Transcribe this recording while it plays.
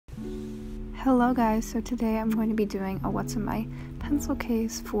Hello guys, so today I'm going to be doing a what's in my pencil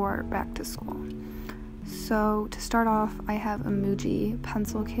case for back to school. So to start off, I have a Muji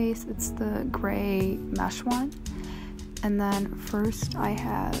pencil case. It's the gray mesh one. And then first I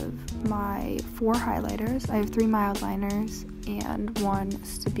have my 4 highlighters. I have 3 mild liners and 1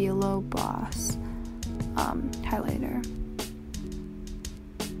 Stabilo Boss highlighter.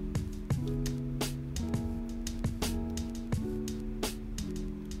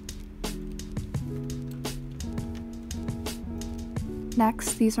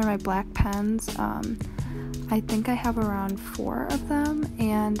 Next, these are my black pens. I think I have around 4 of them,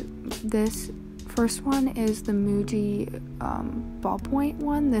 and this first one is the Muji ballpoint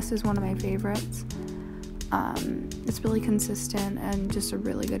one. This is one of my favorites. It's really consistent and just a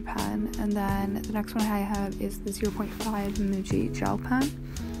really good pen. And then the next one I have is the 0.5 Muji gel pen.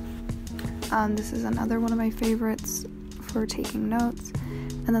 This is another one of my favorites for taking notes.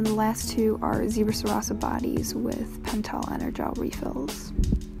 And then the last 2 are Zebra Sarasa bodies with Pentel Energel refills.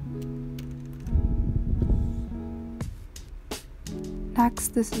 Next,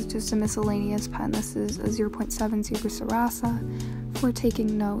 this is just a miscellaneous pen. This is a 0.7 Zebra Sarasa for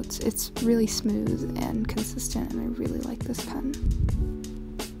taking notes. It's really smooth and consistent, and I really like this pen.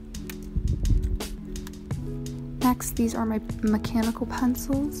 Next, these are my mechanical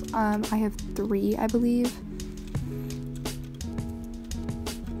pencils. I have 3, I believe.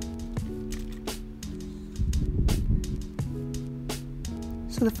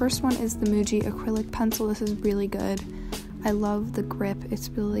 So the first one is the Muji acrylic pencil. This is really good. I love the grip. It's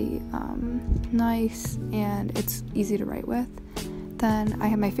really nice and it's easy to write with. Then I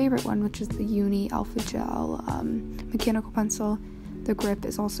have my favorite one, which is the Uni Alpha Gel mechanical pencil. The grip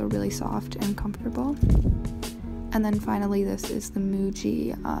is also really soft and comfortable. And then finally, this is the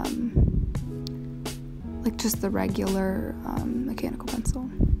Muji, like just the regular mechanical pencil.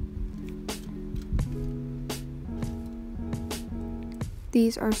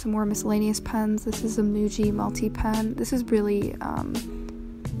 These are some more miscellaneous pens. This is a Muji multi-pen. This is really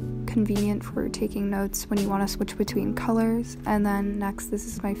convenient for taking notes when you want to switch between colors. And then next, this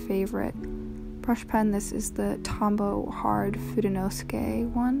is my favorite brush pen. This is the Tombow Hard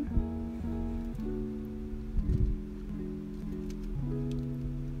Fudenosuke one.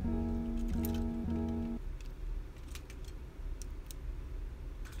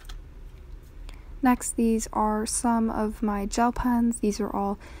 Next, these are some of my gel pens. These are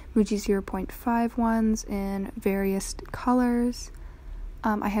all Muji 0.5 ones in various colors.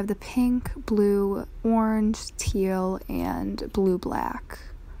 I have the pink, blue, orange, teal, and blue-black.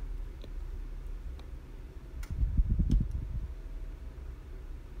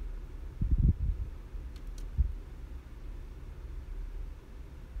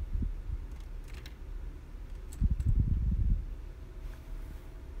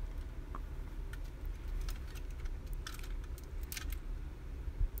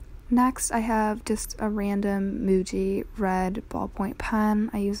 Next, I have just a random Muji red ballpoint pen.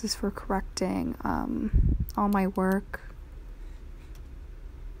 I use this for correcting all my work.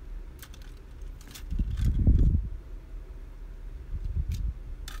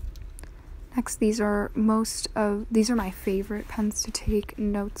 Next, these are my favorite pens to take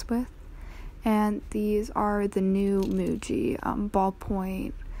notes with, and these are the new Muji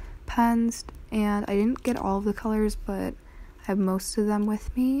ballpoint pens. And I didn't get all of the colors, but I have most of them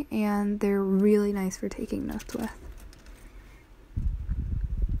with me, and they're really nice for taking notes with.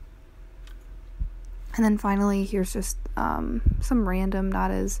 And then finally, here's just some random,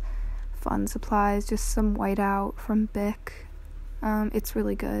 not as fun supplies, just some whiteout from Bic. It's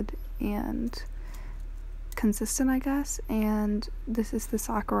really good and consistent, I guess. And this is the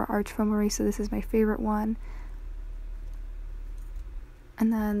Sakura Arch Foam Eraser. This is my favorite one.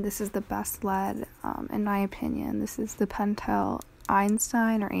 And then this is the best lead, in my opinion. This is the Pentel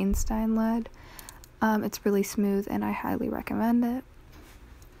Einstein lead. It's really smooth and I highly recommend it.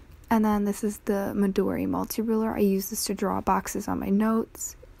 And then this is the Midori multi-ruler. I use this to draw boxes on my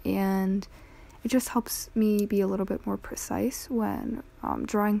notes, and it just helps me be a little bit more precise when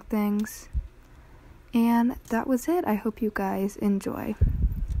drawing things. And that was it. I hope you guys enjoy.